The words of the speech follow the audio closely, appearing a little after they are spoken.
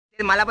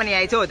मला पण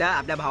यायचं होतं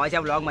आपल्या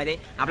भावाच्या ब्लॉग मध्ये.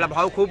 आपला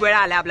भाऊ खूप वेळा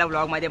आला आपल्या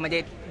ब्लॉग मध्ये,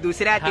 म्हणजे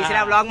दुसऱ्या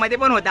तिसऱ्या ब्लॉग मध्ये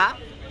पण होता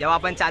जेव्हा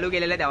आपण चालू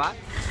केलेलं तेव्हा.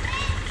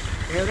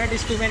 फेवरेट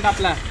इंस्ट्रुमेंट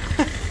आपला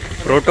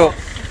रोटो.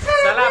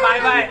 चला बाय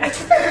बाय.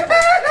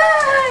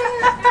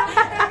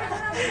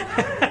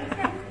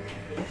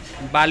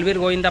 बालवीर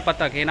गोविंदा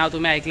पथक हे नाव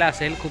तुम्ही ऐकलं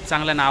असेल, खूप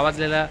चांगलं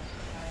नावाजलेलं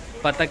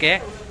पथक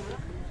आहे.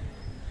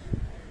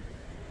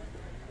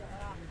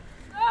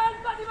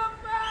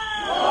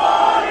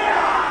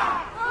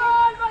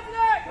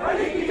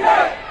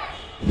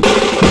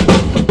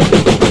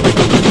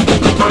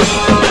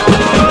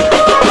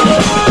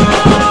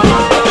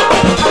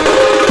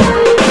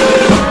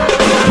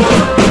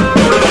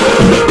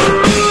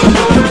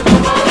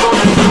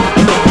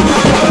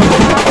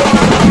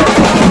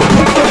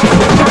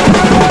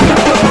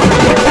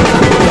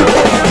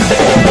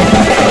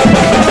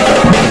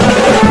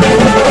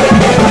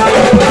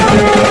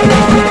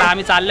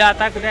 चाललो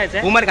आता कुठे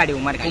जायचंय?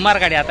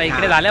 उमरगाडी. आता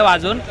इकडे झालं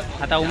वाजून,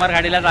 आता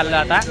उमरगाडीला चाललो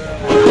आता.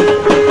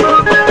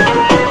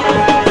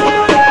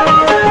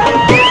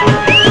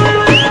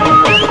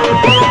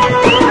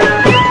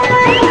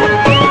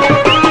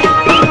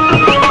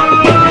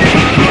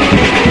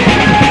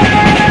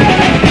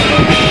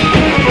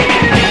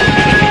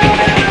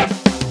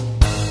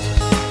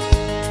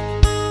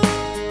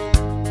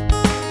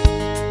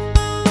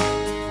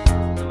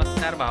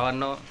 नमस्कार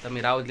भावांनो, तर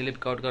मी राहुल दिलीप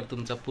कवटकर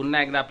तुमचं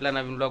पुन्हा एकदा आपल्या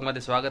नवीन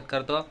ब्लॉगमध्ये स्वागत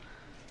करतो.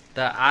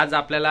 तर आज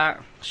आपल्याला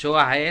शो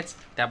आहेच,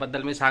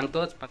 त्याबद्दल मी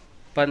सांगतोच,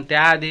 पण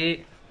त्याआधी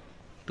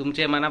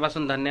तुमचे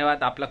मनापासून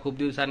धन्यवाद. आपला खूप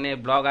दिवसांनी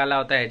ब्लॉग आला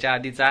होता ह्याच्या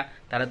आधीचा,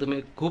 त्याला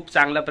तुम्ही खूप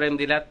चांगलं प्रेम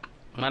दिलात,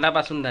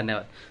 मनापासून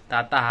धन्यवाद. तर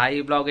आता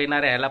हाही ब्लॉग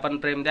येणार आहे, ह्याला पण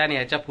प्रेम द्या आणि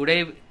ह्याच्या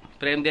पुढेही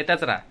प्रेम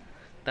देतच राहा,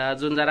 तर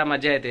अजून जरा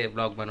मजा येते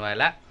ब्लॉग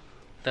बनवायला.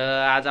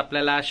 तर आज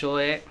आपल्याला शो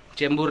आहे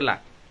चेंबूरला,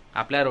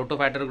 आपल्या रोटो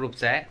फायटर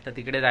ग्रुपचा आहे, तर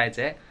तिकडे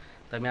जायचं आहे.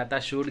 तर मी आता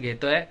शूट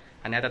घेतोय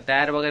आणि आता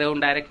तयार वगैरे होऊन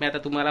डायरेक्ट मी आता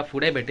तुम्हाला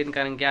पुढे भेटेन,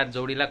 कारण की आज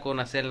जोडीला कोण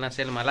असेल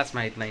नसेल मलाच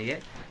माहीत नाही आहे.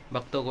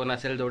 बघतो कोण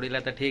असेल जोडीला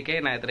तर ठीक आहे,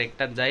 नाहीतर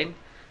एकटाच जाईन.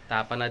 तर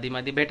आपण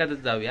आधीमध्ये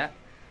भेटतच जाऊया,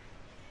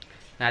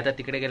 नाही तर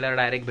तिकडे गेल्यावर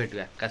डायरेक्ट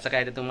भेटूया. कसं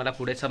काय ते तुम्हाला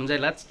पुढे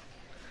समजेलच.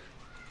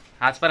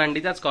 आज पण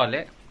अंडीचाच कॉल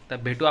आहे, तर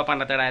भेटू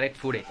आपण आता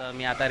डायरेक्ट पुढे. तर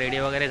मी आता रेडी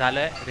वगैरे झालो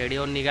आहे, रेडी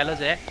होऊन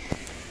निघालोच आहे,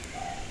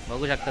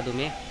 बघू शकता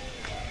तुम्ही.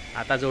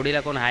 आता जोडीला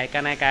कोण आहे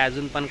का नाही काय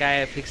अजून पण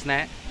काय फिक्स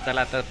नाही.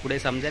 चला आता पुढे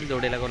समजेल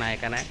जोडीला कोण आहे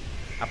का नाही.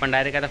 आपण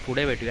डायरेक्ट आता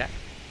पुढे भेटूया.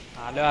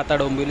 आलो आता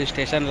डोंबिवली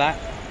स्टेशनला,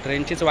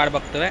 ट्रेनचीच वाट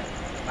बघतोय.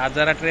 आज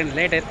जरा ट्रेन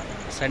लेट आहेत,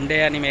 संडे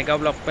आणि मेगा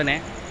ब्लॉक पण आहे,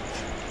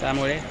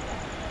 त्यामुळे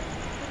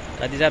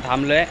कधीचा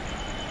थांबलो आहे.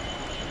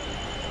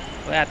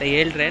 आता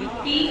येईल ट्रेन.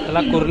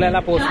 त्याला कुर्ल्याला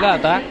पोचलं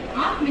आता,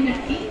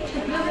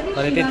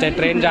 तरी ते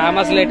ट्रेन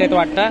जामच लेट आहेत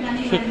वाटतं.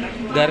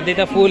 गर्दी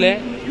तर फुल आहे,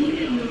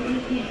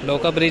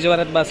 लोक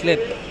ब्रिजवरच बसलेत.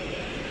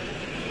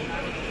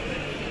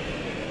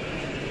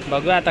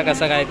 बघूया आता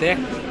कसं काय ते.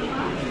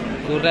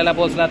 कुर्ल्याला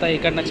पोचला, आता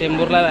इकडनं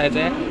चेंबूरला जायचं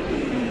आहे.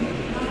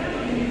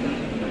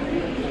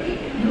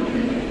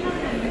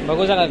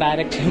 बघू शकता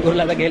डायरेक्ट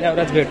चेंबूरला तर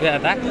गेल्यावरच भेटूया.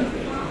 आता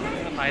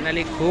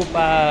फायनली खूप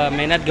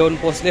मेहनत घेऊन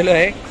पोचलेलो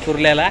आहे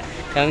कुर्ल्याला,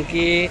 कारण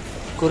की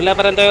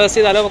कुर्ल्यापर्यंत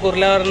व्यवस्थित आलो,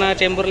 कुर्ल्यावरनं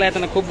चेंबूरला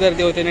येताना खूप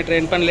गर्दी होती आणि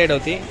ट्रेन पण लेट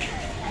होती.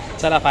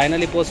 चला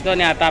फायनली पोचलो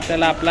आणि आता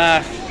आपल्याला आपला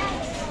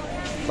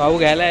भाऊ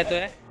घ्यायला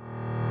येतोय.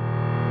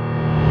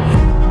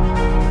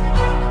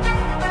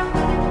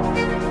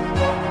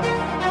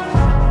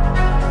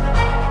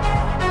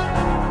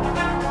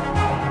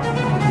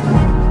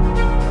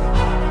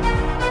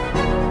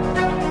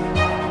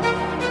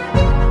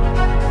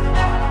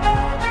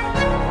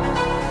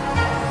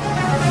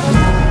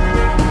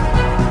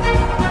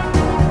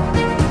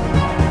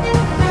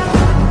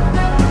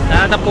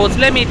 आता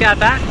पोचले मी इथे.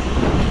 आता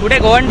कुठे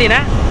गोवंडी ना,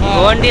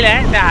 गोवंडीला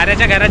आहे, त्या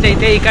हाऱ्याच्या घराच्या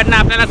इथे. इकडनं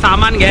आपल्याला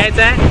सामान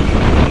घ्यायचं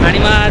आहे आणि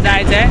मग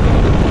जायचं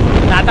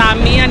आहे. तर आता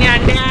आम्ही आणि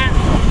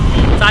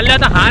अंड्या चाललो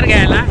आता हार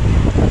घ्यायला.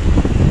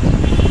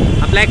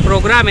 आपला एक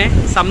प्रोग्राम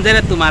आहे,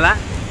 समजेलच तुम्हाला.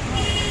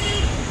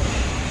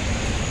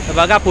 तर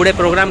बघा पुढे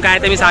प्रोग्राम काय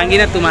ते मी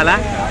सांगेनच तुम्हाला.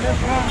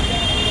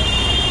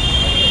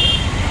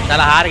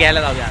 चला हार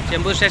घ्यायला जाऊया.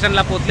 चेंबूर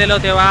स्टेशनला पोचलेलो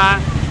तेव्हा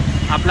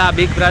आपला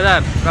बिग ब्रदर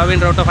प्रवीण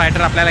रोटो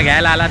फायटर आपल्याला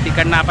घ्यायला आला.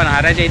 तिकडनं आपण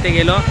हाराच्या इथे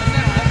गेलो,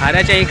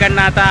 हाराच्या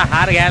इकडनं आता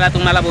हार घ्यायला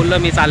तुम्हाला बोललो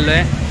मी चाललो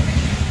आहे.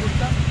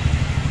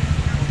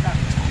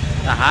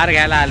 हार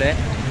घ्यायला आलो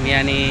आहे मी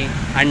आणि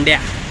अंड्या.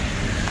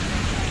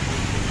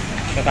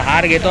 आता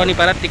हार घेतो आणि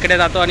परत तिकडे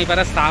जातो आणि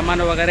परत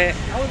सामान वगैरे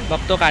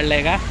बघतो काढलं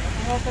आहे का.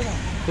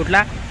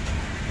 कुठला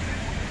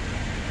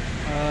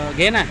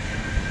घे ना.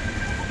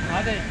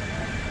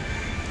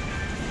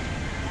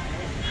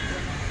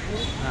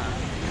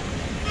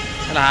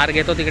 चला हार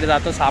घेतो, तिकडे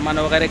जातो, सामान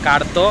वगैरे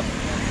काढतो.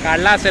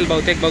 काढला असेल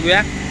बहुतेक, बघूया.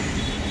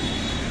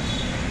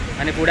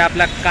 आणि पुढे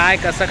आपला काय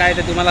कसं काय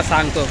ते तुम्हाला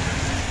सांगतो,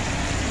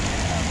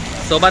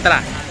 सोबत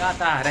राहा.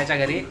 आता हाऱ्याच्या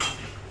घरी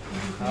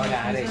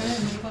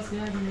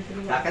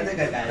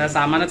तर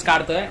सामानच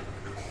काढतोय,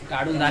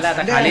 काढून झालं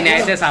आता खाली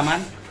न्यायचंय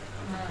सामान.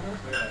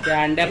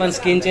 त्या अंड्या पण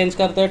स्किन चेंज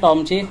करतोय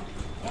टॉमची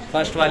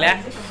फर्स्टवाल्या.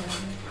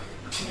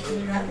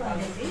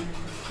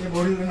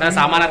 तर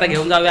सामान आता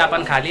घेऊन जाऊया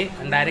आपण खाली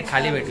आणि डायरेक्ट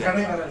खाली भेटूया.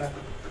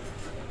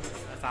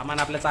 सामान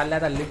आपलं चाललंय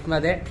आता लिफ्ट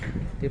मध्ये,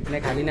 लिफ्टने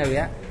खाली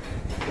नेऊया.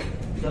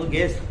 चल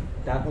गेस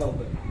टाक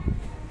लवकर.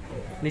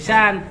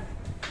 निशान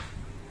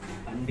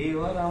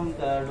अंडीवर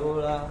आमचा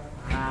डोळा.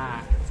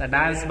 हा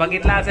डान्स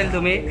बघितला असेल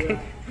तुम्ही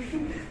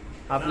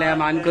आपल्या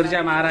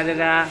मानकुरच्या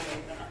महाराजाच्या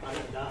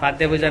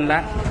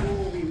पाद्यपूजनला.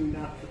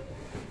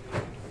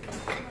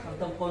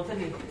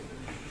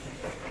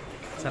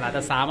 चला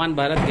आता सामान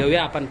भरत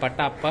घेऊया आपण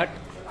पटापट.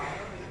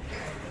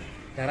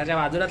 घराच्या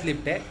बाजूलाच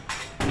लिफ्ट आहे.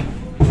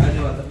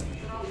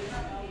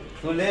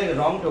 तो ले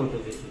रॉंग ठेवतो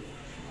ते.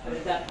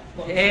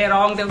 हे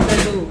रॉंग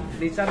ठेवतोय तू.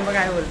 निशान बघ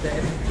काय बोलतोय.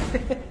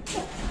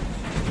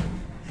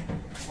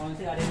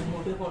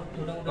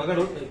 पकड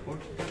उठ.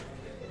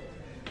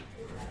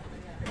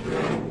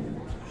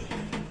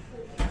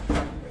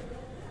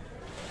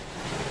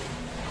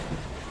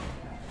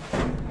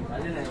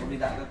 एवढी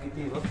जागा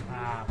किती बघ.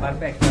 हा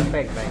परफेक्ट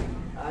परफेक्ट बाई.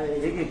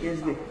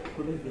 केस घे.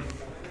 कुठे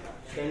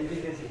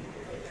केस.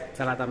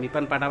 चला आता मी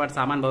पण पटापट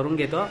सामान भरून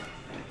घेतो.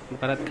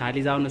 परत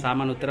खाली जाऊन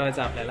सामान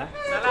उतरवायचं आपल्याला.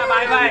 चला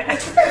बाय बाय.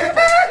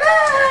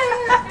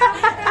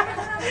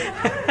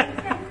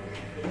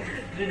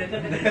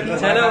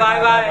 चलो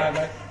बाय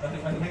बाय.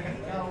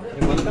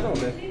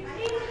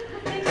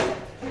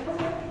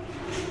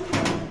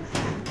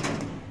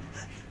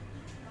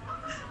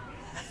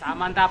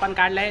 सामान तर आपण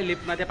काढलंय,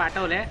 लिफ्ट मध्ये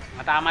पाठवलंय.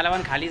 आता आम्हाला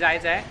पण खाली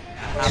जायचं आहे.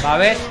 हा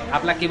भावेश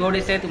आपला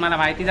कीबोर्डिस्ट आहे, तुम्हाला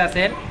माहितीच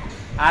असेल.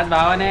 आज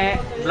भावाने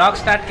ब्लॉग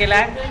स्टार्ट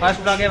केलाय.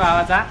 फर्स्ट ब्लॉग आहे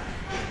भावाचा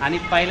आणि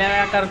पहिल्या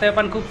वेळा करतोय,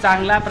 पण खूप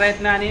चांगला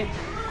प्रयत्न आणि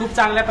खूप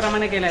चांगल्या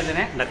प्रमाणे केलाय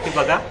त्याने. नक्की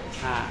बघा.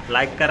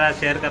 लाईक करा,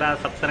 शेअर करा,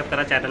 सबस्क्राईब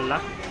करा चॅनलला.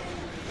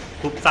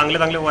 खूप चांगले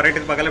चांगले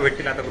व्हरायटीज बघायला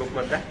भेटतील आता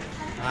ग्रुपमध्ये.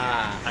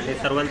 आणि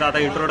सर्वांचं आता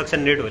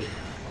इंट्रोडक्शन नीट होईल.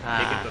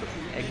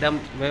 एकदम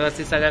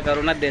व्यवस्थित सगळं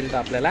करूनच देईल तो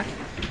आपल्याला.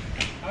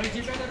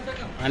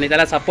 आणि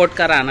त्याला सपोर्ट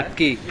करा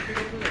नक्की.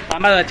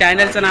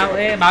 चॅनलचं नाव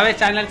भावेश,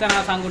 चॅनलचं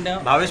नाव सांगून ठेवा.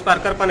 भावेश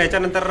पारकर. पण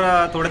याच्यानंतर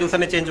थोड्या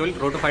दिवसांनी चेंज होईल.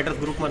 रोटो फायटर्स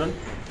ग्रुप म्हणून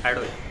ऍड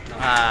होईल.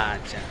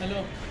 अच्छा,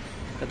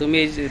 तर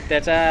तुम्ही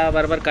त्याच्या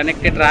बरोबर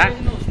कनेक्टेड राहा.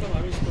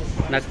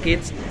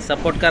 नक्कीच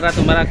सपोर्ट करा.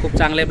 तुम्हाला खूप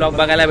चांगले ब्लॉग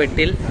बघायला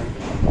भेटतील.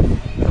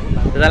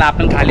 तर चला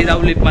आपण खाली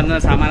जाऊ. लिफ्टमधनं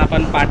सामान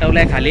आपण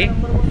पाठवलंय खाली.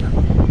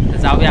 तर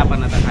जाऊया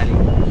आपण आता खाली.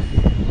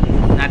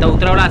 आता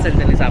उतरवलं असेल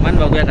त्यांनी सामान.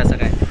 बघूया कसं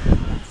काय.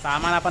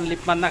 सामान आपण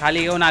लिफ्टमधनं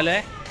खाली घेऊन आलो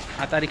आहे.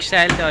 आता रिक्षा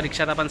येईल तेव्हा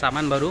रिक्षात आपण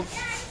सामान भरू.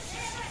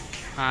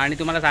 आणि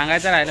तुम्हाला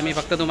सांगायचं राहिलं, मी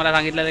फक्त तुम्हाला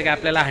सांगितलं की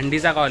आपल्याला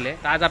हंडीचा कॉल आहे.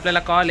 तर आज आपल्याला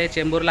कॉल आहे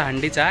चेंबूरला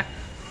हंडीचा.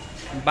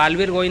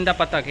 बालवीर गोविंदा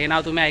पथक हे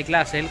नाव तुम्ही ऐकलं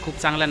असेल. खूप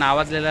चांगलं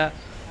नावाजलेलं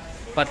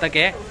पथक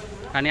आहे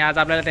आणि आज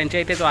आपल्याला त्यांच्या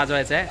इथेच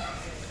वाजवायचं आहे.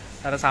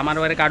 तर सामान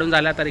वगैरे काढून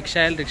झालं तर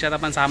रिक्षा येईल. रिक्षात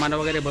आपण सामान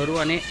वगैरे भरू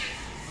आणि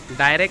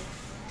डायरेक्ट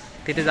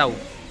तिथे जाऊ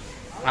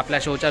आपल्या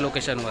शोच्या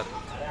लोकेशनवर.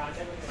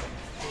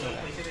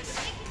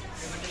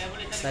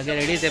 सगळे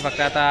रेडीच आहे. फक्त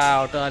आता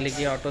ऑटो आली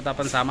की ऑटोत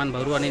आपण सामान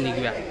भरू आणि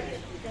निघूया.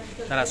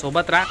 चला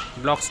सोबत राहा.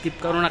 ब्लॉग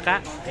स्किप करू नका,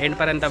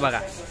 एंडपर्यंत बघा.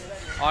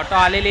 ऑटो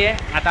आलेली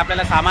आहे. आता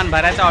आपल्याला सामान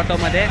भरायचं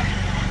ऑटोमध्ये.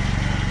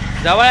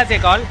 जवळच आहे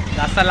कॉल,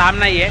 जास्त लांब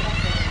नाही आहे.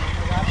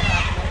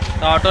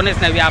 तर ऑटोनेच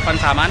नेऊया आपण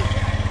सामान.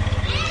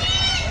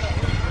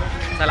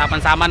 चला आपण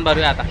सामान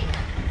भरूया आता.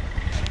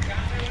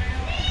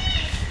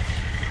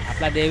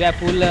 आपला देव्या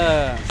पूल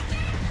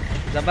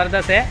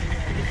जबरदस्त आहे.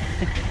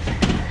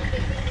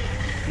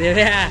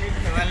 देव्या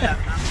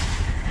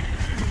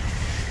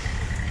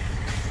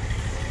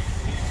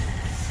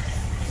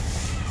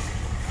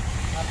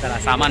चला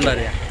सामान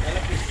भरूया.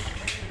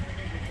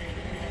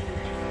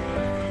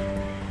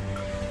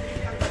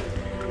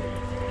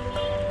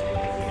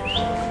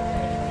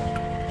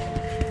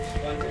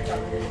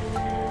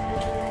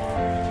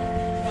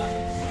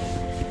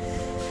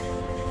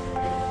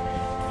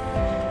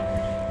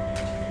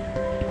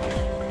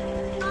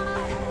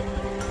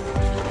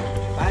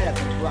 काय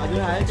तू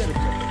अजून आहे का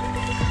रिक्षा?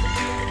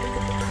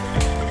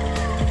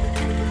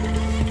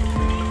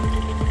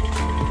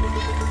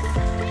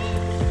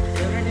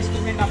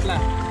 आपला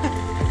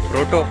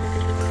रोटो.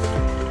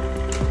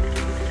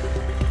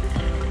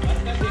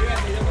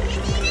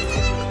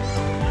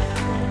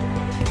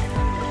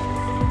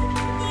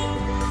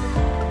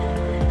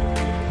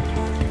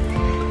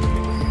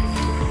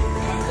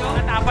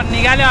 आपण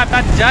निघालो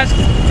आता. जस्ट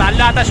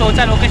चाललो आता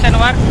शोच्या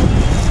लोकेशनवर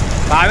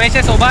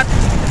भावेशच्या सोबत.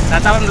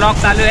 त्याचा पण ब्लॉग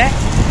चालू आहे.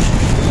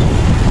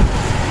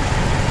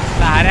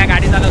 हाऱ्या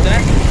गाडी चालवतोय.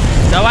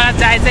 जवळच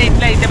जायचं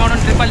इथल्या इथे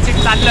म्हणून ट्रिपल सीट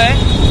चाललोय.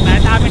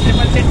 नाही तर आम्ही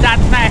ट्रिपल सीट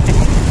जात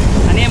नाही.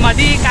 आणि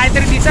मध्ये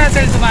काहीतरी दिसत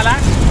असेल तुम्हाला,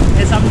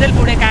 हे समजेल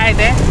पुढे काय आहे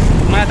ते.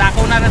 तुम्हाला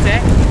दाखवणारच आहे.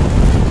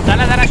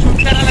 त्याला जरा शूट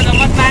करायला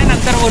जमत नाही,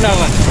 नंतर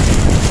बोलावं.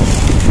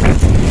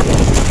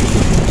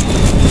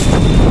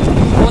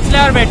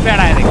 पोचल्यावर भेटूया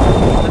डायरेक्ट.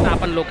 आता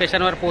आपण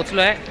लोकेशनवर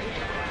पोचलो आहे.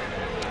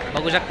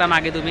 बघू शकता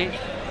मागे तुम्ही.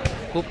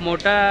 खूप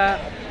मोठं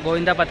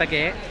गोविंदा पथक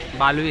आहे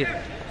बालवीर.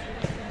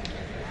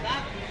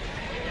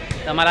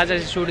 तर मला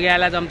जसे शूट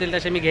घ्यायला जमतील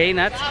तसे मी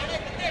घेईनच.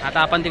 आता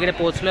आपण तिकडे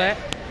पोचलो आहे.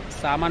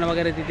 सामान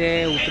वगैरे तिथे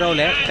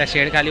उतरवलं आहे. त्या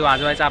शेडखाली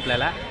वाजवायचं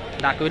आपल्याला.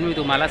 दाखवेन मी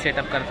तुम्हाला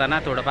सेटअप करताना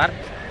थोडंफार.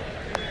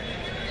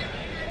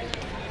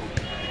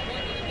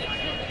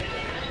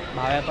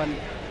 भाव्या पण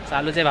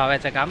चालूच आहे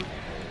भाव्याचं काम.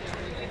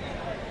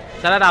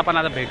 चला तर आपण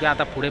आता भेटूया,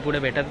 आता पुढे पुढे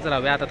भेटतच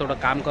राहूया. आता थोडं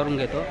काम करून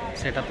घेतो,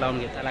 सेटअप लावून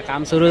घेतो. त्याला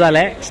काम सुरू झालं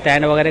आहे,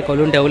 स्टँड वगैरे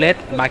खोलून ठेवलेत,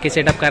 बाकी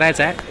सेटअप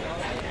करायचं आहे.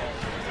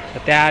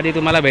 तर त्याआधी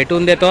तुम्हाला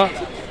भेटून देतो.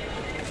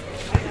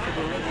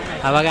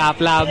 हा बघा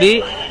आपला अभि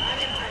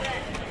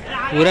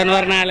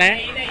उरणवरनं आला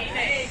आहे,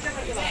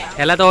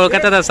 याला तर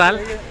ओळखतच असाल,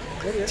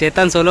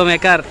 चेतन सोलो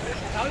मेकर.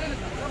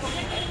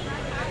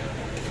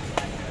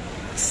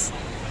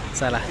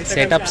 चला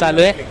सेटअप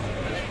चालू आहे.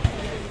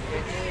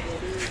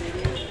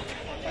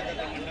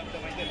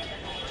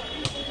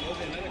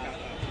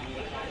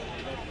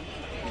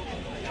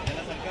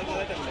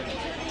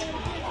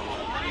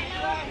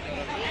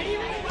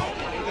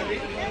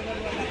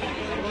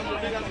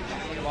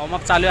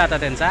 वॉर्मअप चालू आहे आता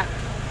त्यांचा.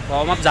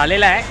 वॉर्मअप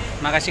झालेला आहे,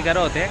 मगाशी करत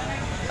होते.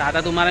 तर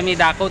आता तुम्हाला मी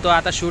दाखवतो.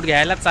 आता शूट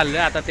घ्यायलाच चाललो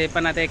आहे. आता ते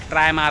पण आता एक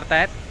ट्राय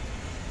मारतायत,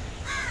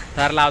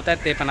 थर लावतायत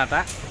ते पण.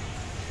 आता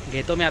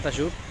घेतो मी आता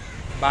शूट.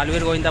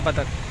 बालवीर गोविंदा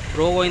पथक,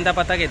 प्रो गोविंदा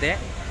पथक येते,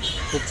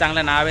 खूप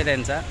चांगलं नाव आहे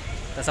त्यांचं.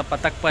 तसं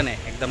पथक पण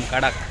आहे एकदम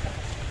कडक.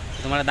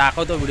 तुम्हाला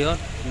दाखवतो व्हिडिओ,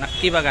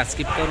 नक्की बघा,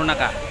 स्किप करू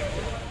नका.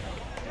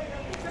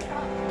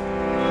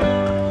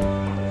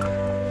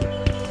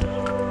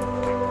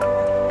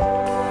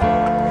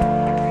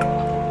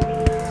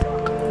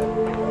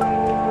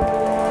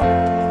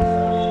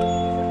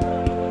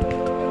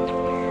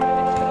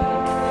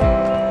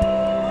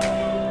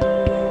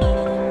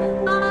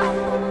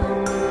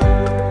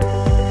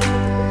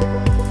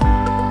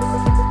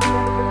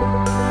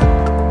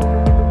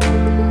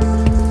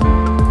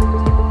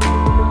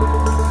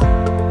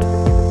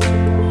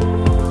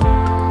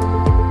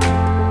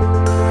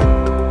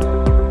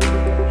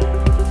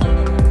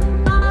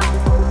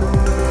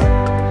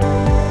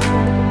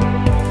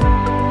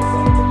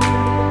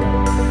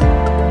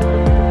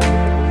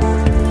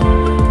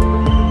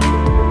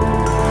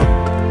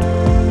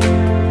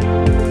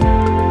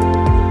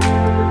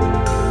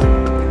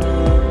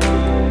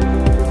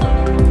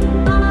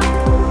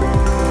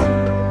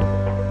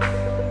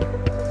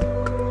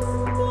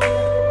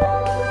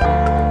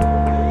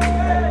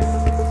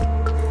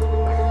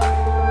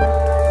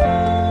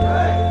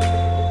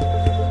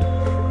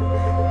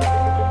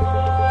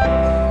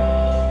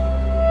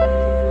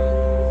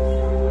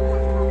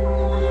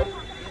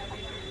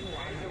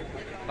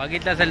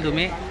 बघितलं असेल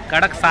तुम्ही,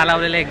 कडक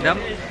सालावलेलं एकदम.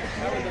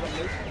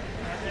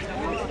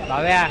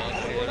 भाव्या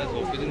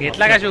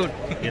घेतला का शूट?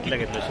 घेतला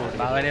शूट,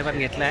 भाव्याने पण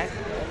घेतलाय.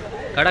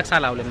 कडक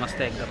सालावले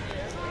मस्त एकदम.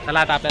 चला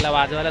आता आपल्याला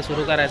वाजवायला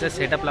सुरू करायचं,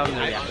 सेटअप लावून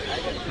घेऊया.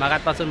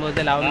 मगातपासून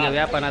बोलते लावून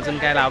घेऊया, पण अजून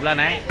काय लावला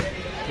नाही.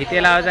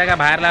 इथे लावायचं आहे का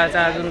बाहेर लावायचं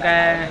अजून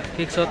काय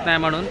फिक्स होत नाही,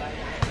 म्हणून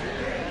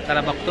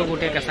चला बघतो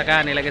कुठे कसं काय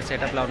आणि लगेच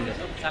सेटअप लावून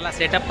घेतो. चला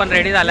सेटअप पण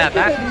रेडी झालं.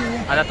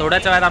 आता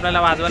थोड्याच वेळात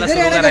आपल्याला वाजवायला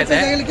सुरू करायचं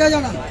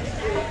आहे.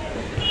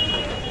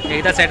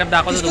 एकदा सेटअप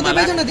दाखवतो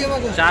तुम्हाला.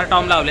 4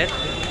 टॉम लावलेत,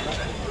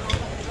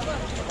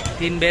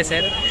 3 बेस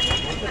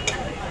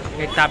आहेत,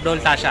 एक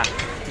तापडोल ताशा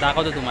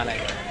दाखवतो तुम्हाला.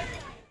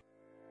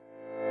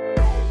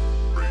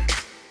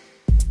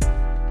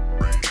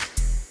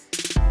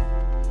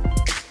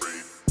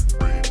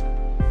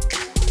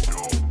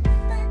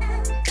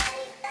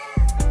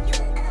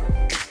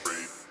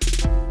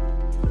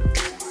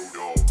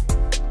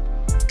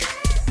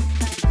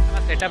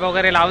 सेटअप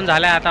वगैरे लावून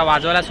झाला आहे. आता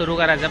वाजवायला सुरू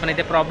करायचं. पण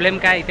इथे प्रॉब्लेम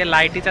काय, इथे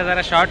लाईटीचा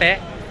जरा शॉर्ट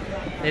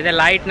आहे. इथे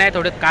लाईट नाही,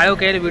 थोडं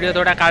काळोख येईल. व्हिडिओ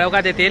थोडा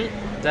काळोखात येतील.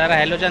 जर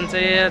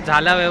हॅलोजनचे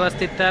झालं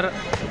व्यवस्थित तर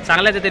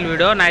चांगलाच येतील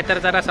व्हिडिओ, नाहीतर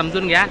जरा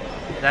समजून घ्या,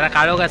 जरा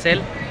काळोख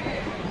असेल.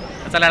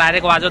 चला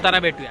डायरेक्ट वाजवताना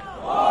भेटूया.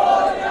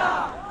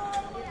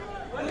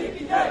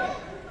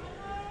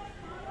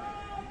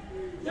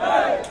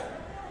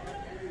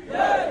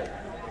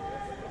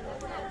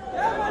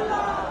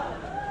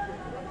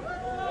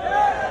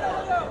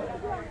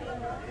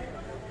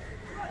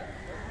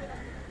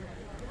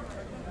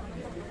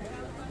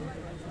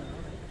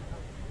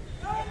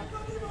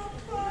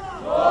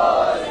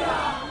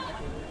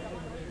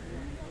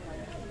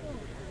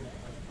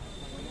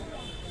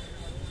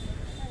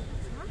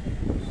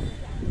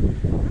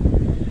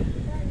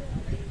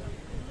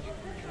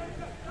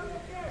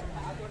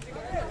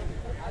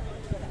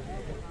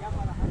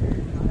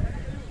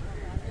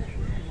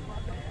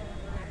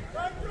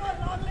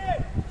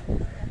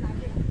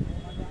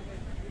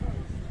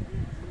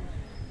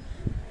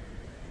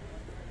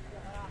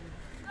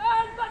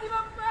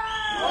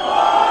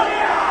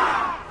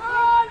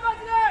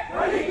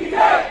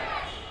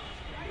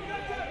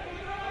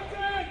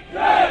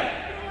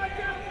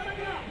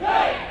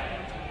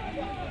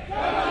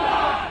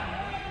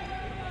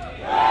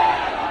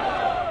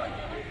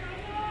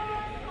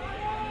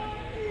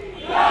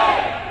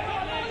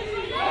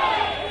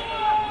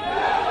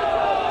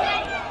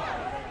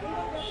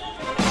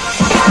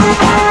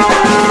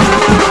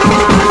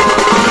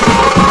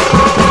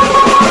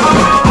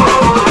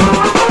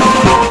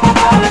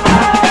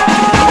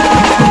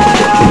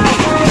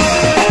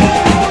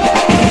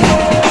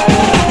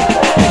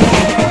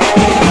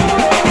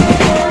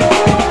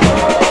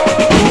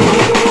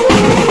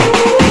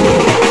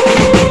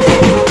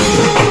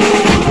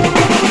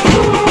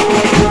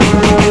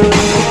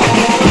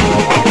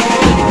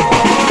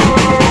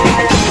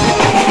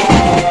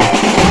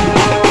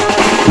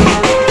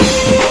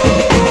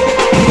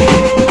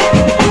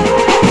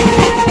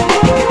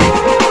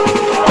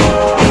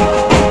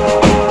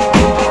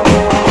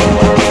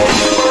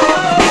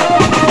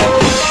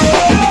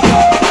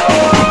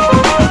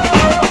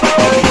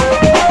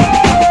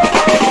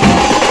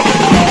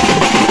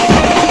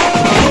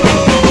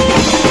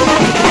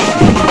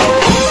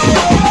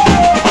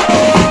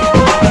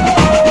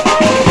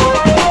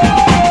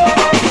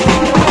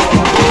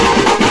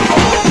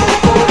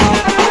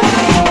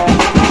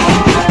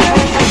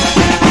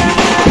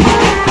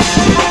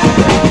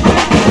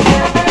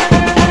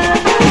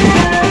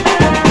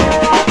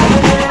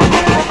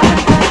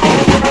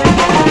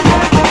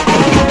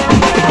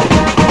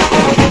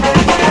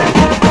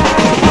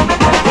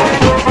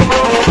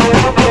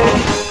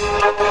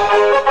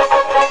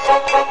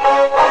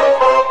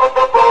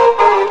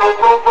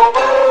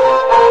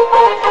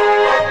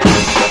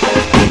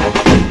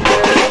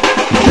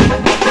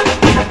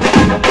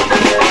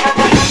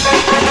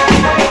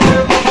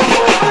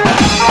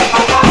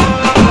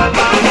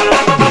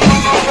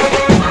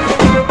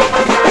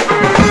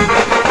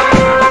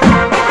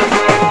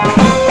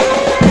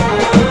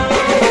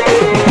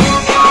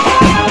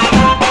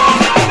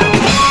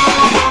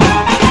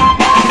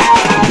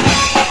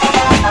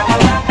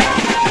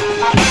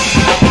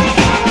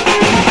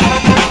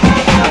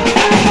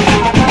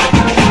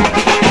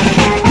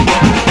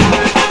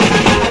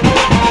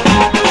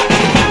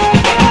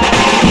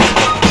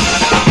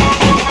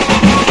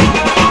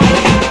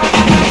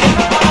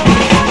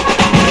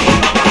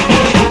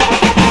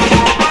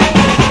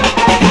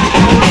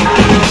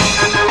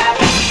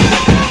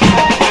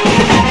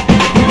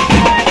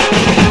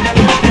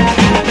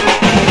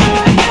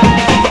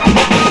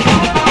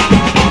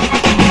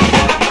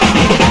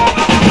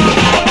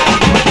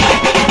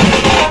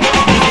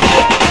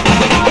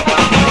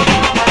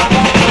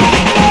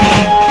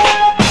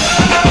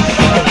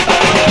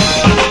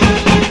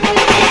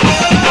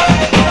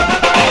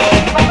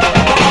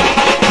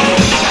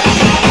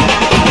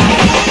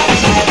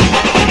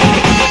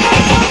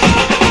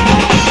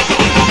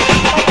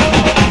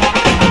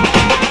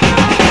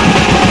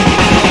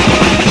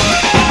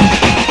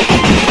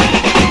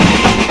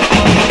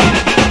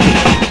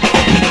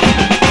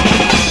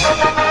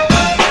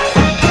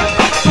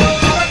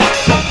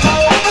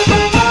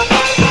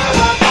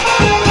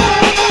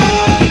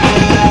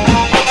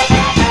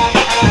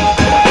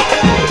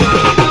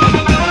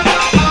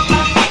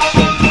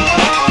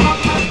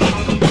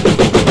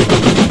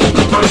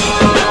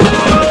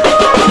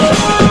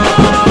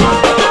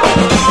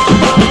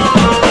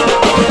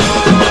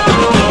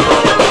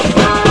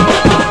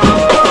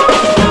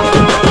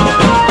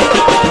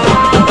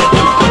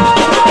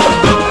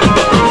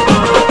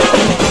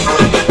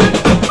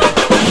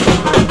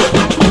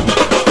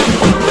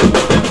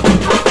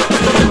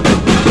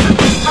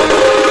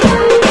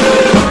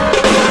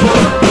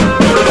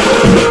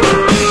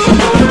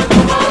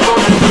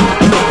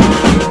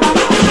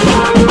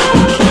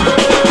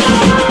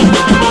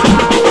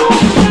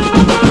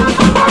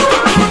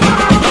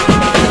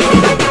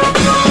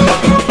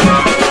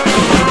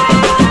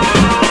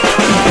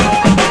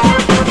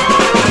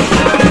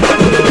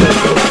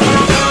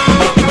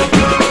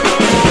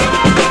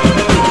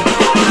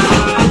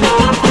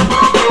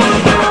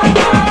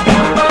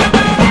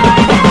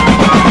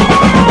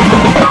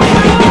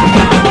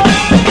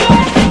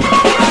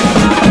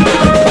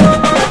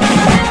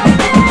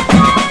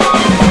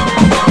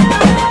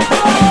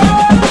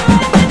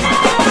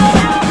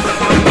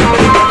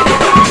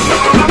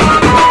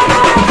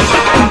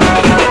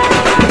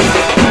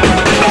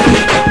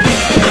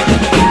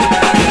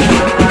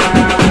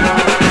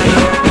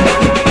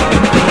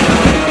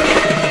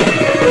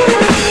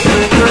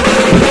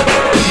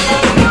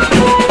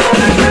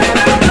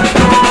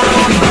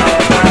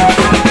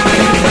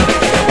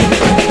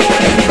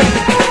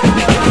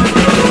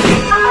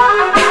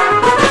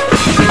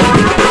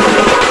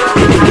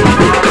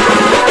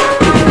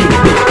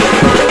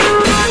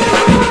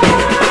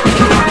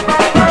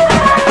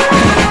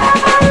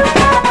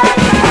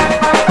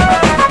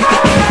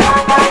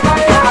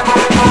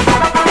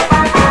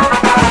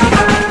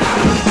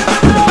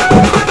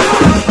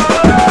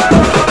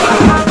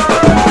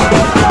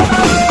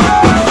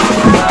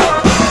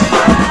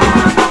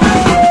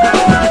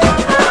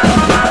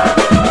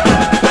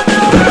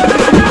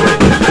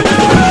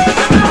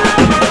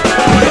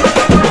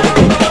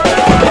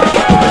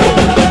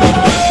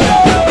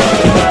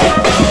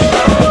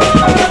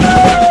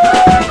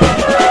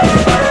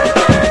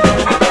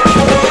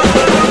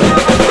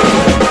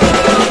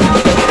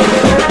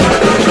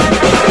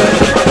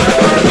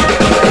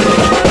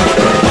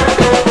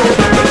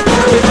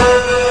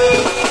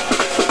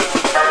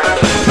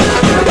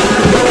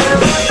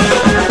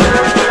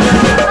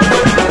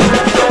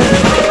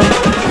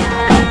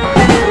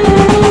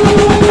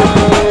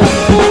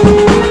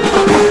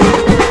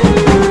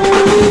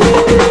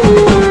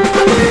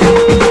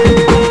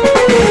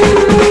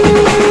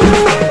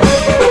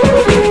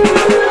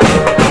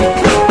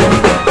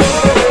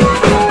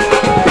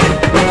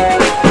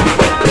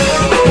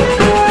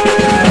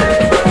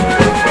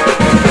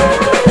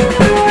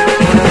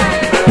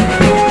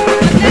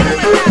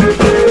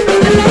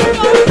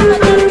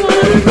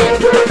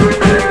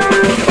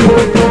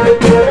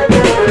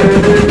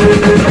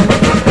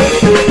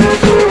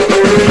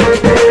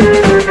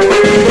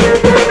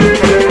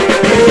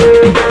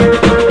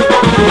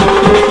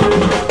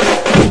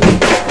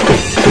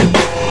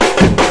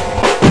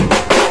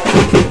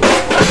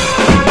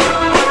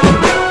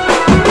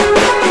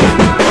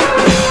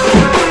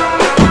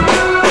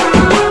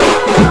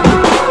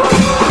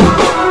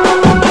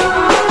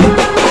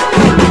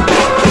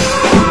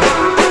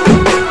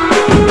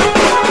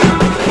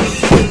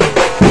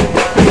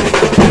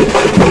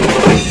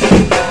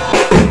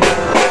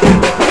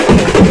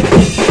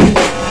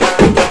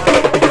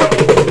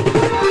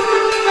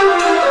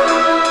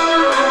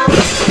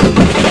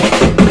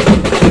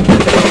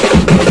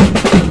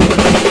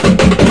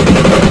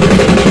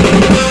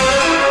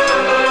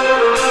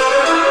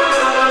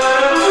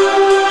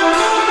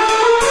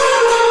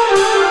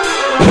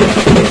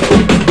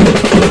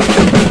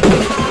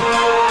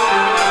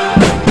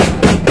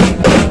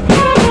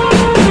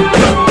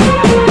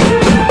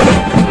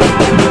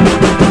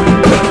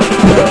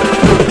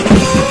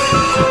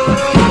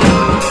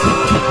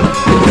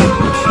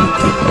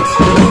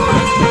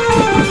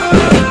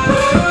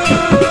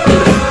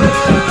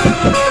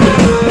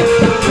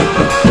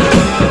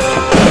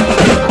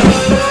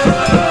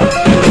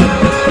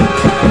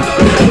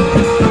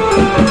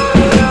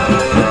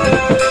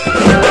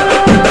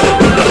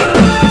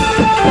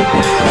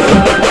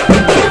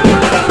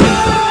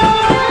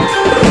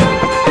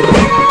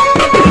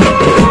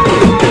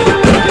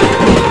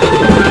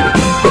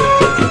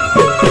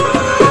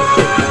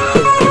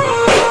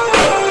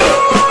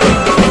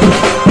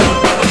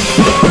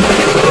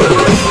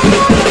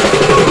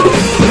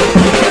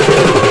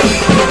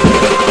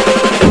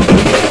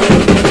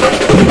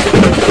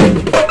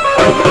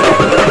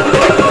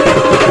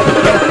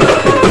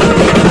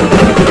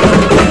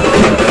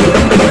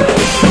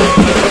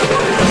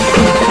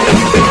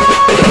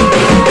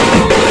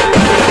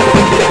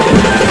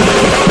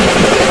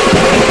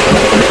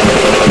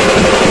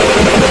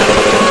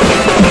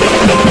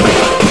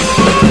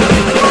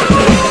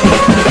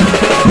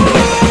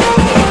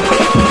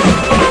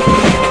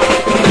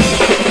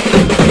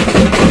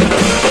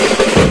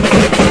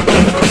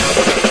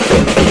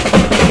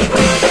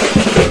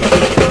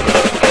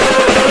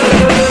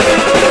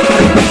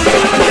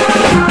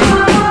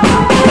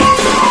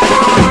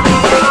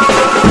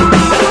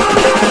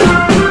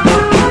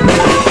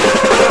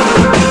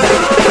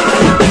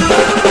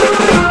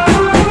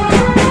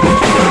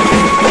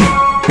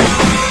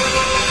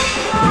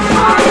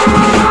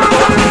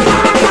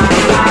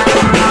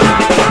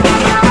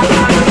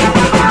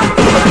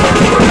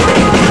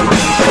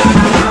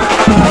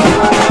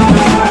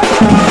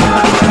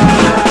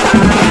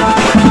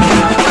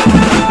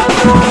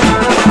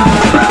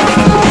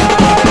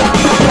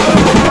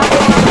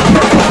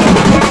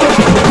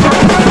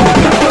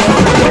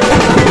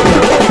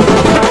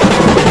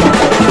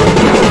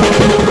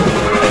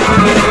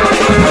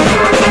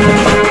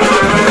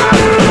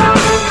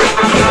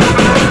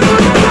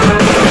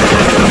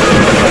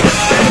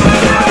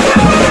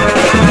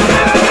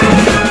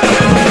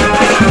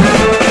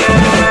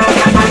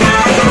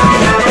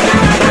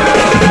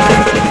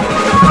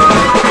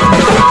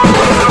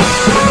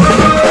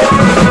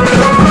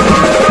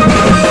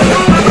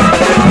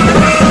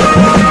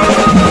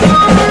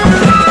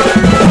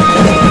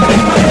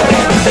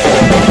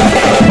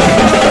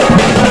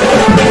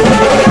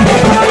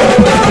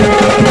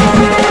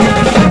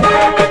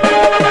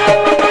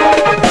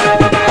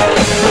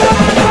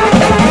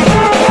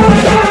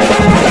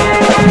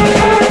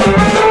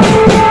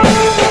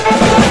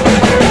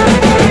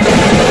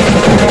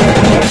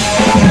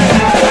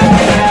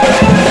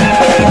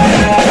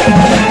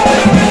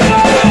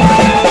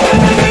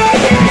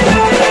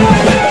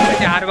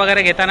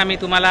 वगैरे घेताना मी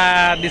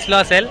तुम्हाला दिसलो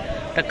असेल,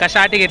 तर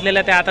कशासाठी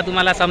घेतलेलं ते आता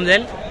तुम्हाला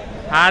समजेल.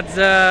 आज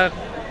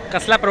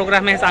कसला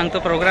प्रोग्राम आहे सांगतो.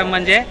 प्रोग्राम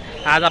म्हणजे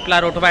आज आपला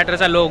रोटो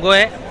फायटरचा लोगो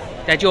आहे,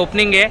 त्याची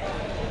ओपनिंग आहे,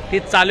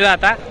 तीच चालू आहे.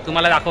 आता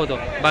तुम्हाला दाखवतो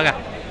बघा.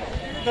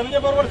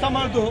 त्यांच्याबरोबर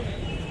सांभाळतो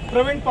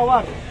प्रवीण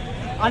पवार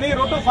आणि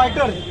रोटो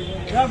फायटर्स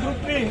या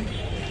ग्रुपनी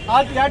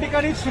आज या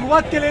ठिकाणी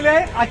सुरुवात केलेली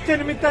आहे आजच्या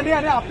निमित्ताने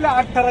आणि आपल्या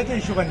 8 ठराच्या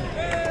हिशोबाने.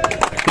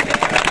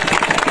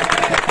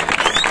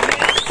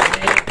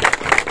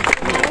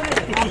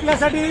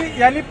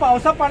 आपल्यासाठी यांनी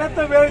पावसा पाण्यात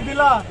वेळ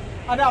दिला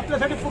आणि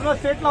आपल्यासाठी पूर्ण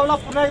सेट लावला.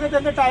 पुन्हा एकदा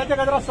त्यांच्या टाळ्याच्या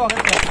गजरात स्वागत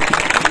करा.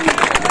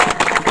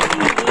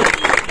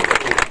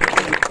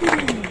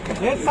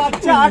 हे 7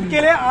 चे 8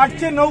 केले, 8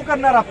 चे 9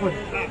 करणार आपण.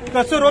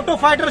 तसं रोटो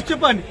फायटर्सचे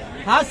पण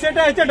हा सेट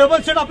आहे, याचा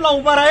डबल सेट आपला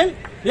उभा राहील.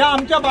 या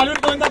आमच्या बालवीर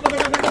गोविंदा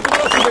पथकाकडे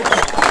तुम्हाला शुभेच्छा.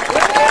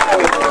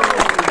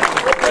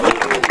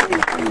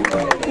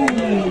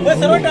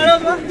 सर्व टाळ्या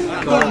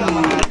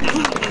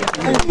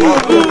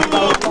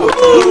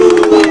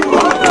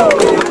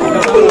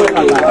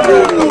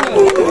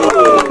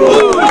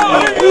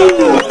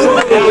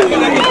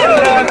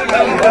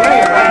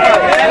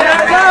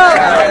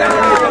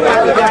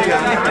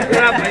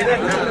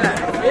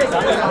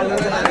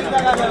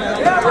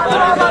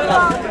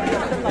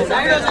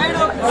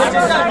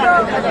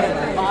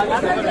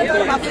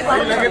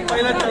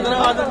पहिला चंद्र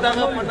वाजून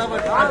टाका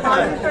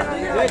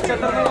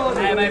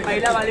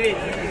पहिला बालवीर.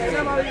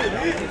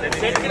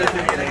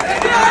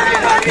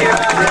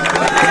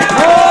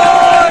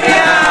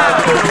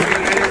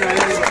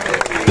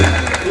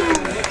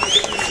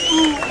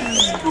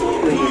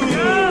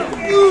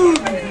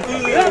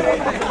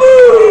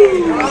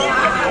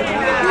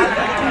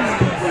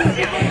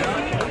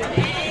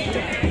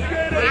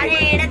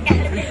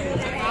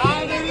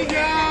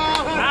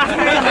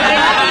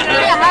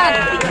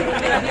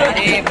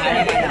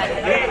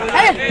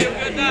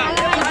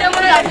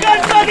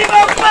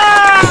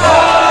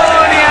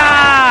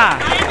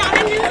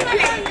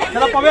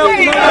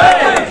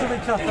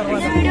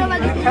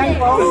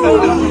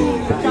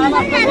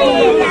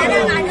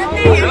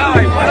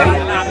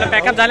 आपलं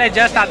पॅकअप झालंय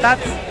जस्ट आताच.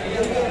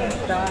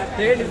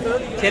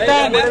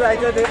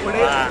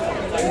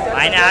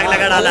 भाईने आग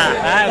लगाड आला.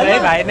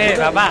 भाईने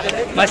बाबा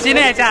मशीन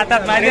आहे याच्या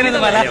हातात, माहिती नाही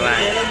तुम्हाला.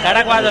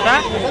 कडक वाज होता.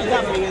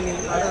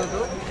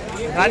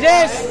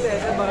 राजेश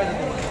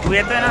तू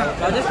येतोय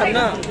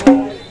ना?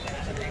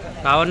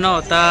 भावांनो,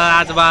 तर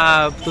आज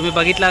तुम्ही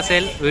बघितलं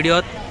असेल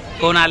व्हिडिओत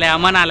कोण आलाय.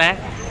 अमन आलाय.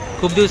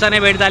 खूप दिवसाने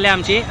भेट झाली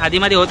आमची.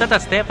 आधीमध्ये होतच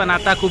असते, पण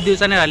आता खूप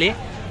दिवसाने झाली.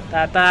 तर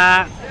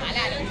आता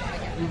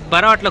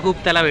बरं वाटलं खूप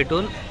त्याला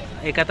भेटून.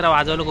 एकत्र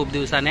वाजवलं खूप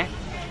दिवसाने.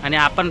 आणि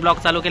आपण ब्लॉग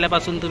चालू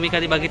केल्यापासून तुम्ही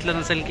कधी बघितलं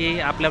नसेल की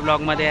आपल्या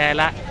ब्लॉगमध्ये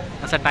यायला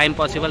असा टाईम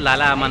पॉसिबल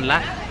झाला अमनला.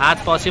 आज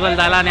पॉसिबल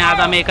झाला आणि आज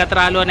आम्ही एकत्र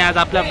आलो आणि आज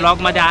आपल्या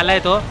ब्लॉगमध्ये आलाय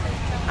तो.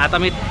 आता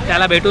मी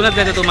त्याला भेटूनच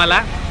देतो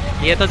तुम्हाला.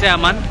 येतोच आहे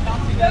अमन.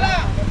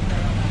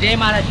 जय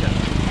महाराष्ट्र.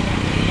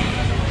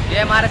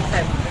 जय महाराष्ट्र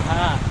साहेब.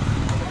 हां,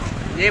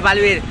 जय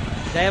बालवीर.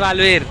 जय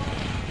बालवीर.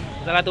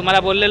 जरा तुम्हाला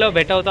बोललेलो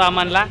भेटवतो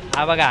अमनला.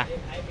 हा बघा,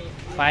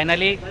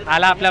 फायनली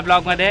आला आपल्या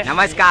ब्लॉगमध्ये.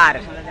 नमस्कार.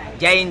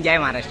 जय हिंद, जय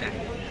महाराष्ट्र.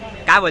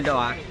 काय बोलतो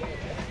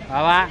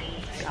बाबा?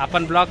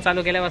 आपण ब्लॉग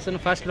चालू केल्यापासून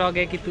फर्स्ट ब्लॉग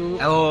आहे की तू.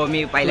 हो, मी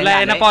तुला पहिल्यांदा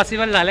येणं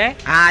पॉसिबल झालंय.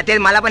 हा, ते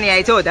मला पण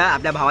यायचं होतं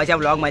आपल्या भावाच्या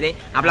ब्लॉग मध्ये.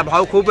 आपला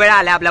भाऊ खूप वेळा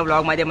आला आपल्या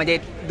ब्लॉग मध्ये, म्हणजे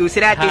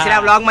दुसऱ्या तिसऱ्या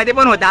ब्लॉग मध्ये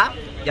पण होता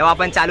जेव्हा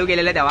आपण चालू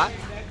केलेलं तेव्हा.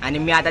 आणि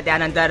मी आता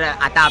त्यानंतर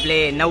आता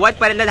आपले 90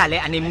 पर्यंत झाले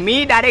आणि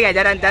मी डायरेक्ट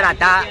ह्याच्यानंतर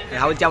आता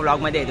राहुलच्या ब्लॉग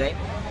मध्ये येतोय.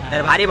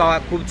 तर भारी भावा,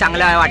 खूप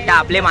चांगलं वाटतं.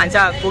 आपले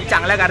माणसं खूप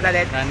चांगलं करतात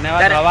आहेत.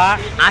 धन्यवाद भावा.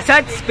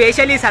 असंच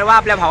स्पेशली सर्व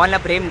आपल्या भावांना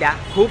प्रेम द्या,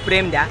 खूप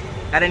प्रेम द्या.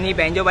 कारण ही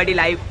बँजो पार्टी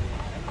लाईफ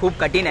खूप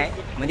कठीण आहे.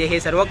 म्हणजे हे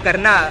सर्व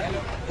करणं,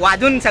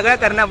 वाजून सगळं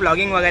करणं,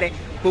 ब्लॉगिंग वगैरे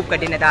खूप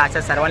कठीण आहे. तर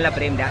असं सर्वांना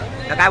प्रेम द्या.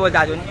 तर काय बोलतो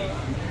अजून?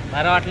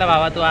 बरं वाटलं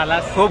भावा तू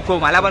आलास. खूप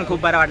खूप मला पण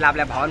खूप बरं वाटलं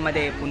आपल्या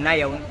भावांमध्ये पुन्हा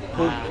येऊन.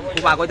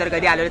 खूप अगोदर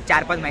कधी आलेलो,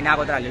 4-5 महिन्या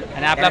अगोदर आलेलो.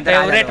 आणि आपला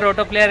फेवरेट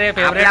रोटो प्लेअर आहे,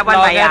 फेवरेट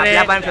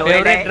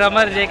फेवरेट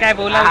ड्रमर, जे काय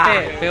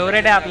बोलावते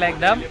फेवरेट आहे आपला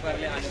एकदम.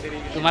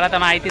 तुम्हाला तर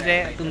माहितीच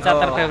आहे, तुमचा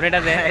तर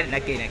फेवरेटच आहे.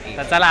 नक्की नक्की.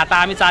 तर चला आता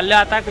आम्ही चाललो.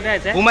 आता कुठे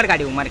जायचंय?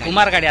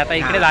 उमरगाडी. आता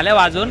इकडे झालं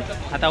वाजून.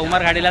 आता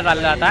उमरगाडीला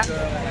चाललो आता.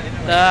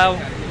 तर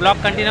ब्लॉग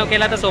कंटिन्यू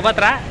केला तर सोबत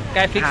राहा,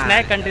 काय फिक्स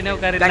नाही. कंटिन्यू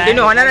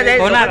होणार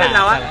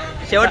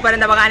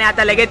शेवटपर्यंत बघा. आणि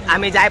आता लगेच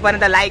आम्ही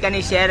जायपर्यंत लाईक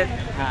आणि शेअर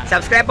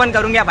सबस्क्राईब पण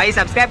करून घ्या भाई.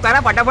 सबस्क्राईब करा,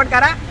 फटाफट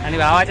करा. आणि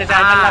भावाच्या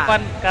चॅनलला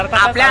पण करतात,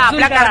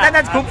 आपल्या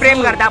करतातच खूप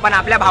प्रेम करता. पण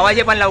आपल्या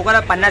भावाचे पण लवकर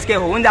 50K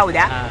होऊन जाऊ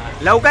द्या.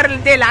 लवकर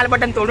ते लाल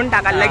बटन तोडून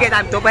टाका लगेच.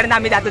 तोपर्यंत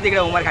आम्ही जातो तिकडे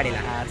उमरगाडीला.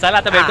 चला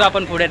आता भेटू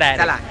आपण पुढे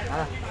डायरेक्ट.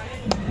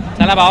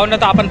 चला भावांनो,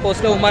 तर आपण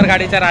पोहोचलो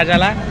उमरगाडीच्या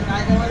राजाला.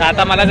 तर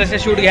आता मला जसे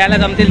शूट घ्यायला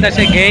जमतील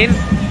तसे घेईन.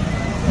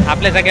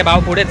 आपले सगळे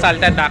भाऊ पुढे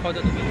चालतात, दाखवतो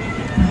तुम्ही.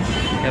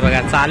 हे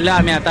बघा, चाललो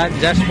आम्ही आता.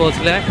 जस्ट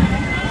पोहोचलोय.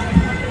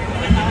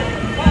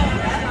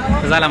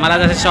 चला, मला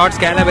जसे शॉर्ट्स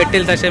घ्यायला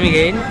भेटतील तसे मी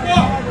घेईन.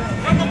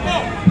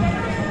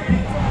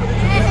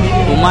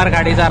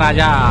 उमरगाडीचा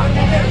राजा.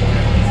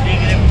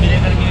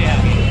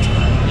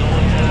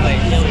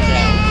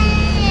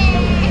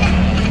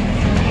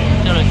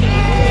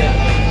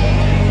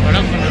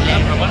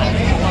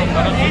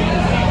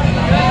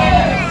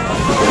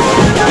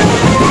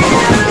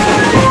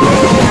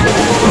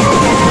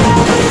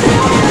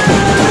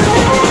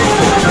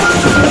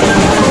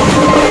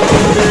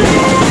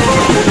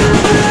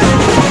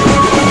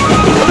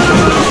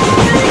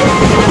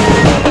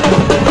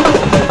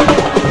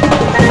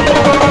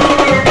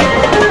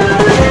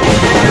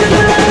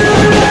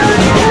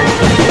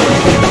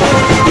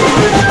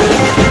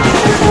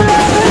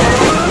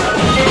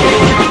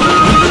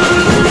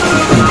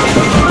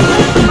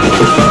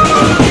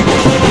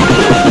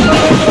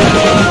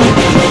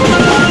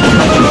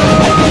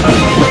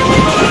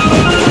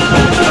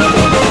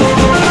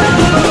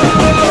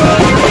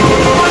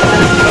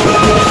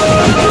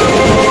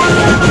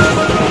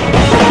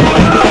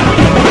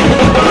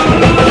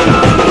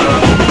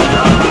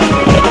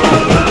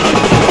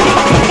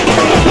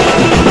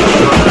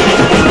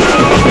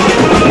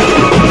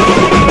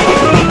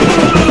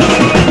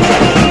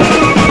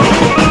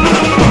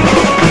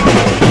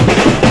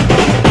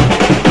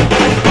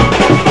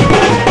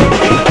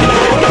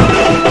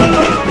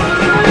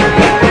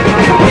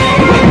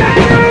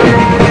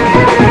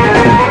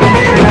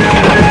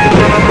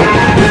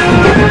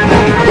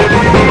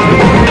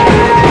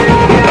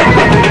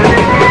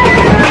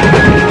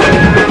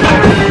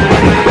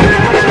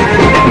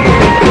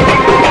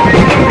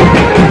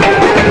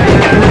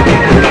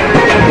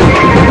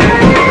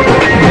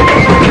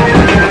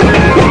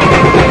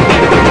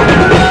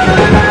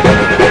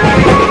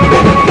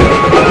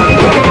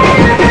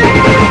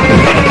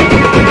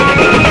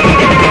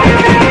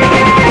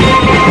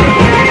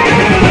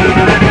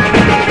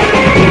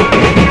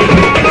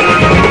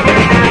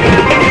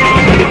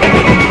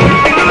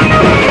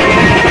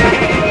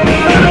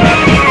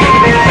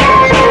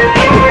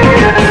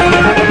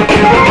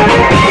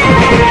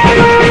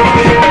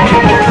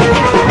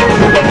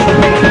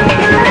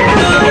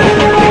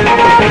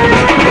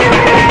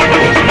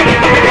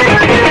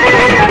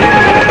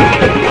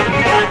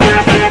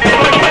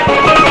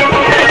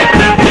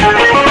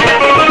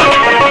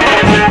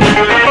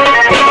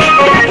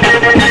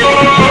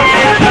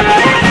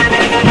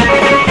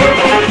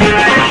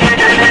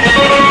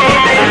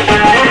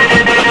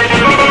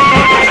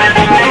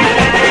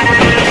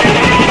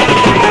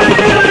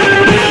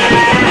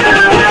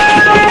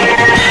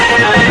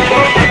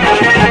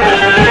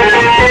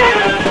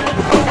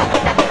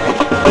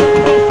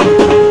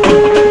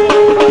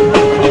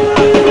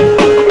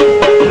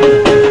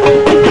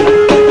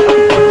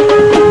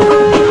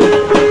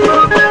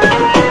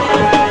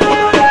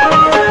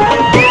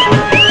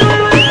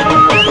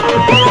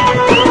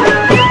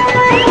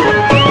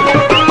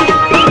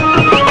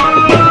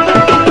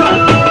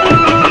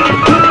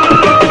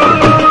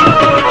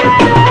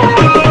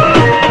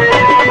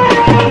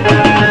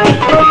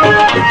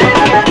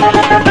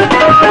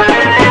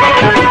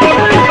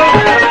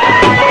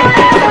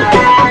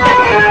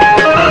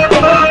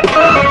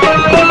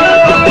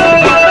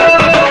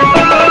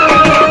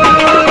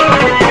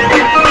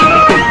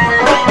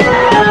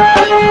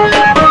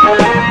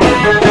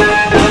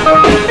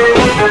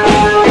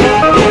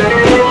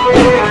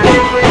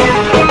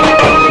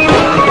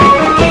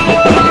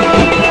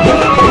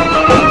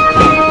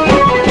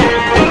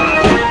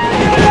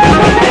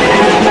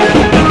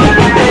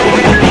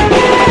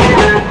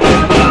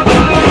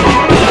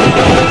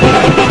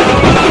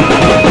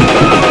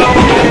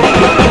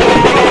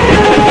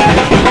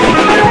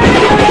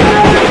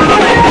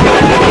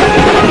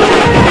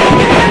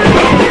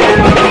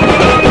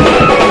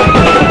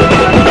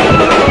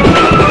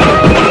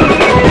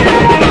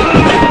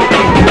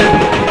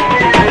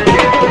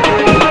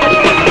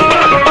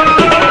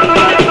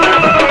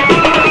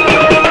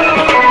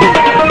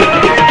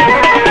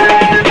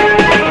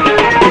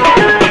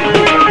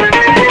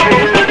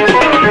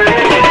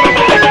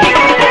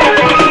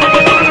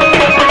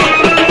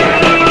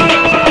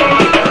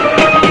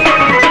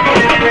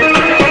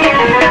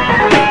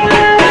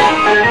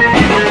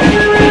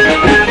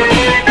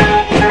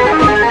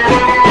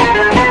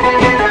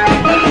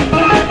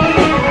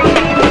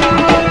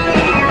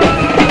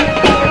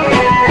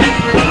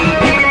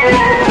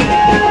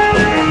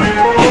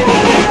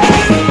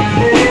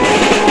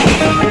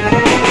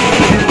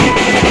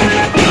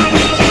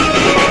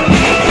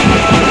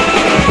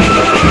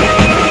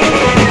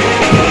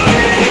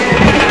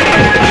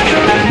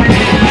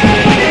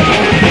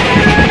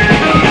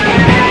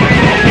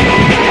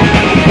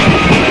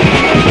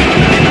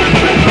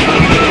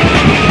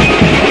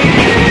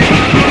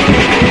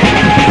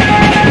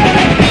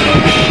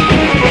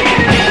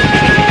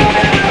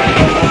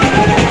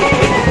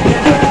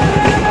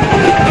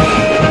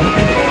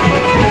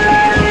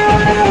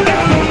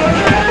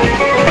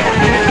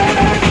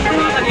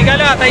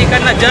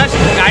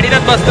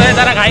 गाडीतच बसतोय,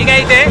 जरा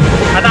घाई ते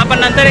आता आपण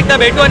नंतर एकदा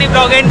भेटू आणि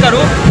ब्लॉग एंड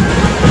करू.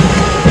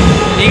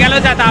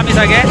 निघालोच आता आम्ही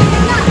सगळे.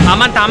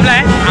 अमन थांबलाय,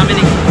 आम्ही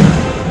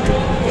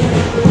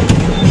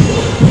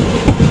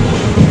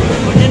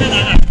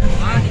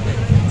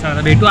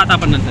चला भेटू आता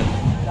आपण नंतर.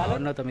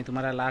 नव्हतं मी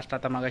तुम्हाला लास्ट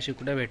आता मगाशी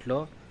कुठे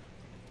भेटलो,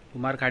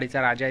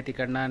 उमरखाडीचा राजा आहे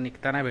तिकडनं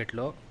निघताना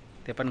भेटलो.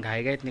 ते पण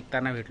घाईघाईत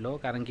निघताना भेटलो,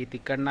 कारण की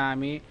तिकडनं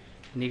आम्ही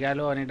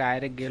निघालो आणि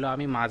डायरेक्ट गेलो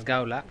आम्ही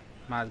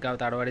माझगाव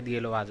ताडवाडीत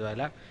गेलो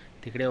वाजवायला.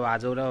 तिकडे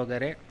वाजवलं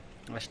वगैरे.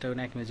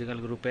 अष्टविनायक म्युझिकल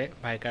ग्रुप आहे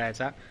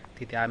भायखळ्याचा,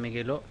 तिथे आम्ही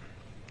गेलो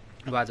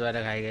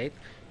वाजवायला घाईघाईत.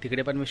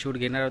 तिकडे पण मी शूट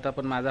घेणार होता,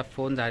 पण माझा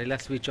फोन झालेला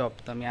स्विच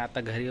ऑफ. तर मी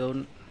आता घरी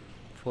येऊन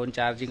फोन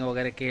चार्जिंग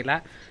वगैरे केला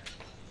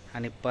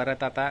आणि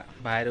परत आता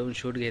बाहेर येऊन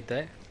शूट घेतो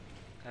आहे.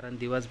 कारण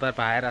दिवसभर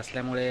बाहेर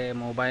असल्यामुळे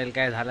मोबाईल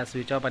काय झाला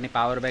स्विच ऑफ आणि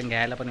पॉवर बँक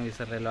घ्यायला पण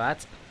विसरलेलो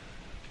आज.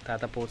 तर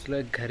आता पोचलो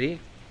आहे घरी.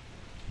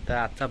 तर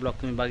आजचा ब्लॉग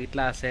तुम्ही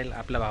बघितला असेल.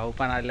 आपला भाऊ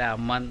पण आला,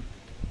 अमन.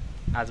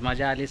 आज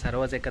मजा आली,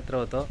 सर्वच एकत्र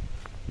होतो.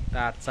 तर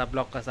आजचा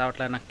ब्लॉग कसा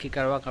वाटला नक्की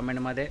कळवा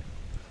कमेंटमध्ये.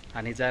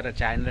 आणि जर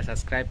चॅनल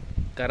सबस्क्राईब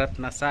करत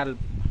नसाल,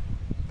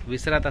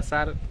 विसरत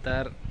असाल,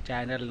 तर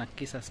चॅनल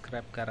नक्की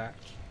सबस्क्राईब करा,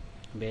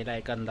 बेल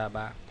आयकॉन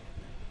दाबा,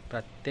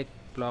 प्रत्येक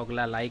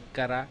ब्लॉगला लाईक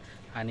करा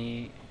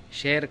आणि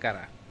शेअर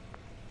करा.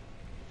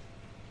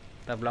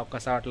 तर ब्लॉग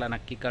कसा वाटला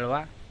नक्की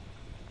कळवा.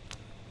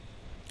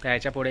 तर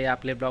ह्याच्या पुढे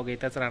आपले ब्लॉग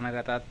येतच राहणार,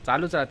 आता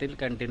चालूच राहतील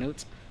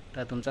कंटिन्यूच.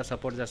 तर तुमचा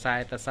सपोर्ट जसा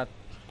आहे तसा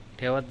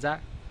ठेवत जा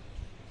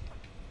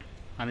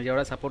आणि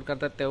जेवढा सपोर्ट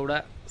करतात तेवढा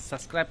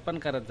सबस्क्राईब पण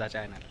करत जा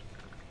चॅनल.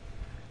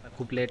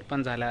 खूप लेट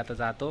पण झाला, आता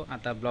जातो.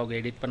 आता ब्लॉग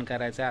एडिट पण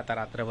करायचा आहे. आता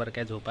रात्रभर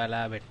काय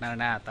झोपायला भेटणार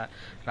नाही. आता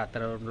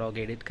रात्रभर ब्लॉग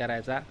एडिट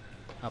करायचा,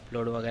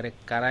 अपलोड वगैरे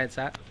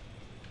करायचा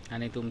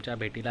आणि तुमच्या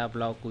भेटीला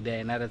ब्लॉग उद्या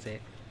येणारच आहे.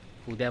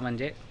 उद्या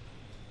म्हणजे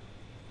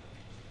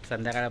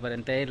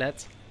संध्याकाळपर्यंत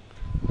येईलच.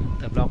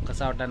 तर ब्लॉग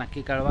कसा वाटला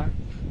नक्की कळवा.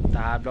 तर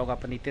हा ब्लॉग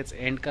आपण इथेच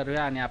एंड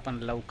करूया आणि आपण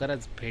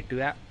लवकरच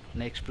भेटूया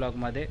नेक्स्ट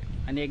ब्लॉगमध्ये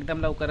आणि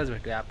एकदम लवकरच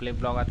भेटूया. आपले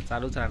ब्लॉग आता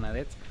चालूच राहणार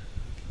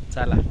आहेत.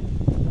 चला,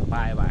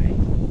 बाय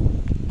बाय.